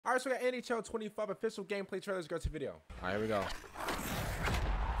All right, so we got NHL 25 official gameplay trailers. Go to video. All right, here we go.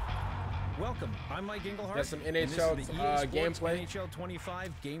 Welcome, I'm Mike Engelhardt. That's some and this NHL is the EA Sports gameplay. NHL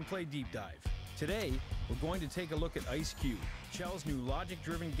 25 gameplay deep dive. Today, we're going to take a look at Ice Cube, Chel's new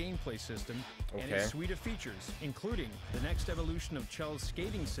logic-driven gameplay system, and its suite of features, including the next evolution of Chel's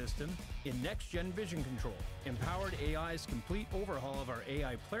skating system in next-gen vision control, empowered AI's complete overhaul of our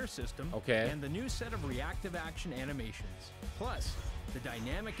AI player system, and the new set of reactive action animations. Plus, the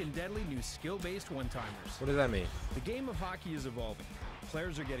dynamic and deadly new skill-based one-timers. What does that mean? The game of hockey is evolving.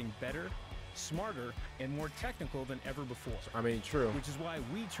 Players are getting better, smarter, and more technical than ever before. I mean, true. Which is why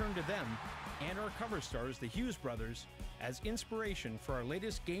we turn to them and our cover stars, the Hughes brothers, as inspiration for our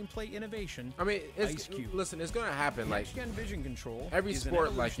latest gameplay innovation. I mean, Ice Cube. Listen, it's gonna happen. Like next-gen vision control, every is sport,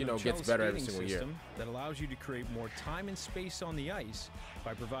 an like gets better every single year. That allows you to create more time and space on the ice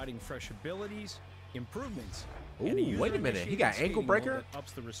by providing fresh abilities, improvements. Ooh, wait a minute, he got ankle breaker. That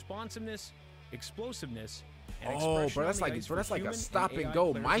ups the responsiveness, explosiveness. And bro, that's like a stop and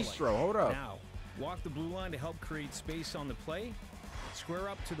go maestro. Hold up. Now, walk the blue line to help create space on the play, square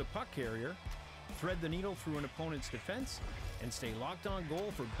up to the puck carrier, thread the needle through an opponent's defense, and stay locked on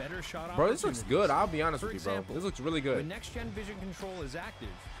goal for better shot opportunities. Bro, this looks good. I'll be honest with you, bro. This looks really good. When next-gen vision control is active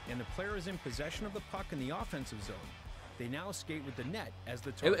and the player is in possession of the puck in the offensive zone, they now skate with the net as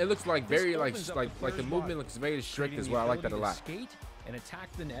the target. It looks like very like the movement looks very strict as well. I like that a lot. Skate and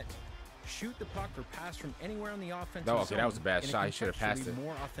attack the net, shoot the puck or pass from anywhere on the offensive zone. zone. That was a bad shot. He should have passed it.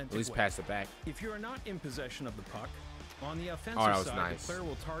 At least pass it back. If you are not in possession of the puck, on the offensive side, the player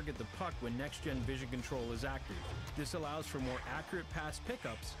will target the puck when next-gen vision control is active. This allows for more accurate pass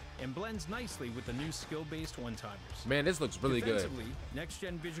pickups and blends nicely with the new skill-based one-timers. Man, this looks really good.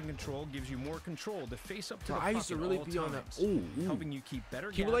 Next-gen vision control gives you more control to face up to the puck I used to really be on that. Helping you keep better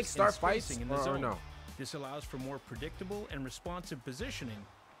Can you like start fights in the or zone. no? This allows for more predictable and responsive positioning,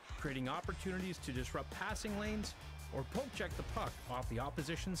 creating opportunities to disrupt passing lanes or poke check the puck off the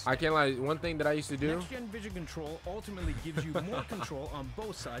opposition's stick. I can't lie, one thing that I used to do. Next-gen vision control ultimately gives you more control on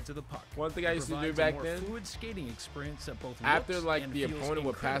both sides of the puck. One thing I used to do back then, fluid skating experience that both after like the opponent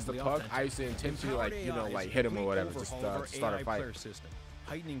would pass the puck, I used to intentionally like hit him or whatever, just start a fight. System,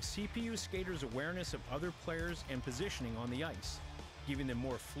 heightening CPU skaters' awareness of other players and positioning on the ice, giving them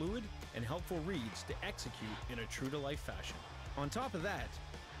more fluid and helpful reads to execute in a true-to-life fashion. On top of that,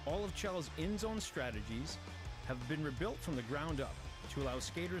 all of Chel's in-zone strategies have been rebuilt from the ground up to allow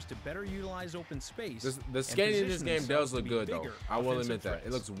skaters to better utilize open space. The skating in this game does look good, though. I will admit that.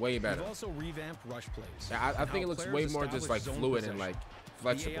 It looks way better. We've also revamped rush plays. I think it looks way more just like fluid and like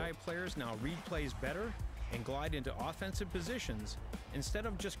flexible. The AI players now read plays better and glide into offensive positions instead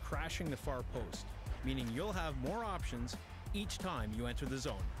of just crashing the far post, meaning you'll have more options each time you enter the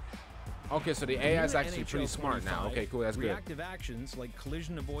zone. Okay, so the AI is actually pretty smart now. Okay, cool, that's good. Reactive actions like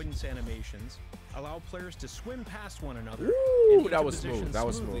collision avoidance animations allow players to swim past one another. Ooh, that was smooth. That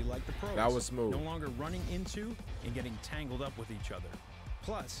was smooth. Like the pros, that was smooth. No longer running into and getting tangled up with each other.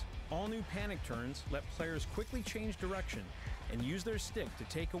 Plus, all new panic turns let players quickly change direction and use their stick to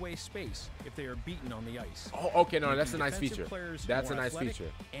take away space if they are beaten on the ice. Oh, okay, no, that's a nice feature. That's a nice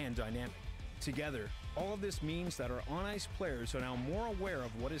feature. And dynamic. Together, all of this means that our on-ice players are now more aware of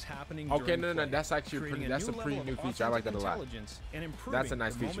what is happening. Okay, no, that's actually that's a pretty new feature. I like that a lot. That's a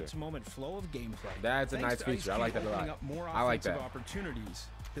nice feature. Moment-to-moment flow of gameplay. That's a nice feature. I like that a lot. I like that. Opportunities.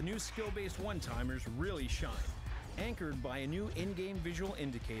 The new skill-based one-timers really shine. Anchored by a new in-game visual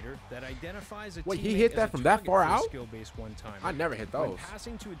indicator that identifies a teammate. Wait, he hit that from that far out? Skill-based one-timer. I never hit those. When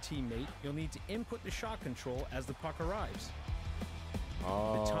passing to a teammate, you'll need to input the shot control as the puck arrives.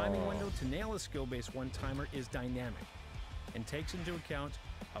 Oh. The timing window to nail a skill-based one-timer is dynamic and takes into account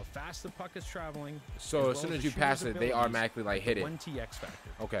how fast the puck is traveling. So as soon as you pass it, they automatically like hit it. 1T X factor.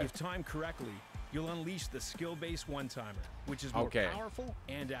 Okay. If timed correctly, you'll unleash the skill-based one-timer, which is more powerful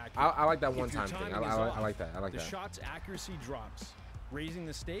and accurate. I like that one-time thing. I like that. I like that. The shot's accuracy drops, raising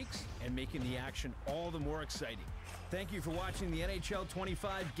the stakes and making the action all the more exciting. Thank you for watching the NHL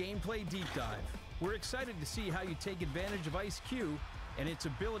 25 gameplay deep dive. We're excited to see how you take advantage of Ice Cube and its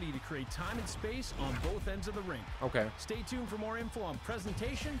ability to create time and space on both ends of the rink. Okay. Stay tuned for more info on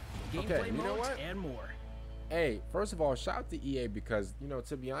presentation, gameplay modes, and more. Hey, first of all, shout out to EA because, you know,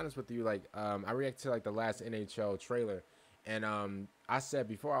 to be honest with you, like, I reacted to like the last NHL trailer, and I said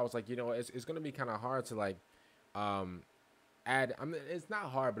before, I was like, you know, it's gonna be kind of hard to like add. I mean, it's not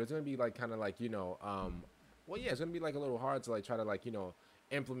hard, but it's gonna be like kind of like, you know, well, yeah, it's gonna be like a little hard to like try to like, you know,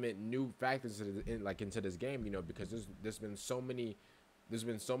 implement new factors into this game, you know, because there's been so many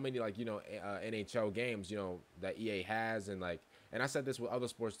like, you know, NHL games, you know, that EA has, and like, and I said this with other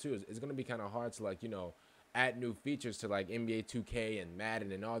sports too, it's going to be kind of hard to like, you know, add new features to like NBA 2K and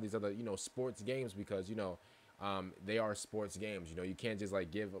Madden and all these other, you know, sports games, because, you know, they are sports games. You know, you can't just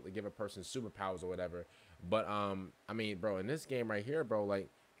like give a person superpowers or whatever. But I mean, bro, in this game right here, bro, like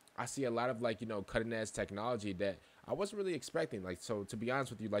I see a lot of like, you know, cutting edge technology that I wasn't really expecting. Like, so to be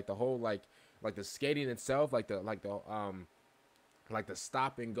honest with you, like the whole like the skating itself, like the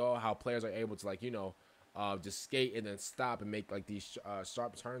stop and go, how players are able to like, you know, just skate and then stop and make like these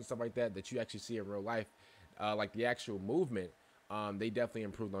sharp turns, stuff like that that you actually see in real life. Like the actual movement, they definitely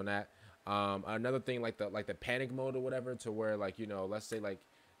improved on that. Another thing, like the panic mode or whatever, to where like, you know, let's say like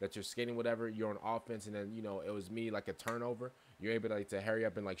that you're skating whatever, you're on offense, and then, you know, it was me like a turnover, you're able to, like, to hurry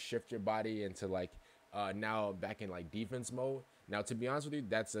up and like shift your body into like now back in like defense mode. Now, to be honest with you,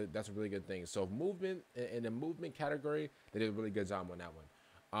 that's a really good thing. So movement, in the movement category, they did a really good job on that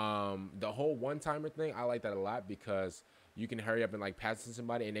one. The whole one timer thing, I like that a lot, because you can hurry up and like pass to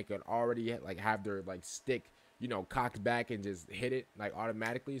somebody, and they could already like have their like stick, you know, cocked back and just hit it like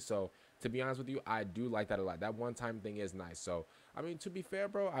automatically. So to be honest with you, I do like that a lot. That one time thing is nice. So I mean, to be fair,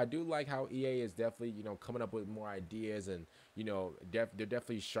 bro, I do like how EA is definitely, you know, coming up with more ideas, and, you know, they're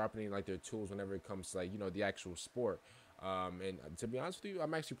definitely sharpening like their tools whenever it comes to like, you know, the actual sport. And to be honest with you,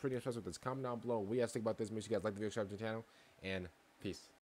 I'm actually pretty impressed with this. Comment down below what you guys think about this. Make sure you guys like the video, subscribe to the channel, and peace.